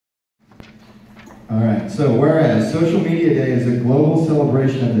so whereas Social Media Day is a global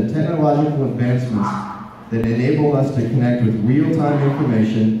celebration of the technological advancements that enable us to connect with real-time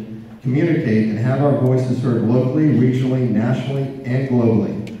information, communicate, and have our voices heard locally, regionally, nationally, and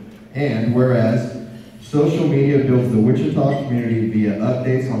globally. And whereas social media builds the Wichita community via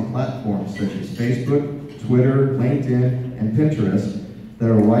updates on platforms such as Facebook, Twitter, LinkedIn, and Pinterest that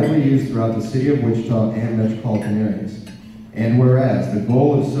are widely used throughout the city of Wichita and metropolitan areas. And whereas the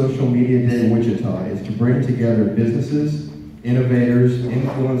goal of Social Media Day Wichita is to bring together businesses, innovators,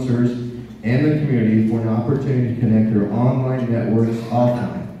 influencers, and the community for an opportunity to connect their online networks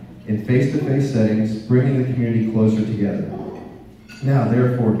offline in face-to-face settings, bringing the community closer together. Now,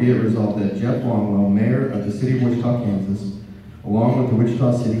 therefore, be it resolved that Jeff Longwell, Mayor of the City of Wichita, Kansas, along with the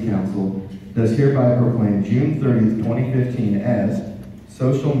Wichita City Council, does hereby proclaim June 30th, 2015 as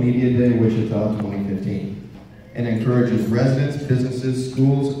Social Media Day Wichita 2015. And encourages residents, businesses,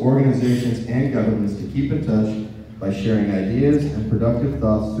 schools, organizations, and governments to keep in touch by sharing ideas and productive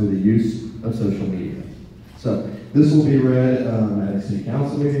thoughts through the use of social media. So this will be read at a city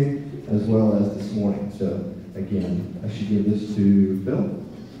council meeting as well as this morning. So again, I should give this to Phil.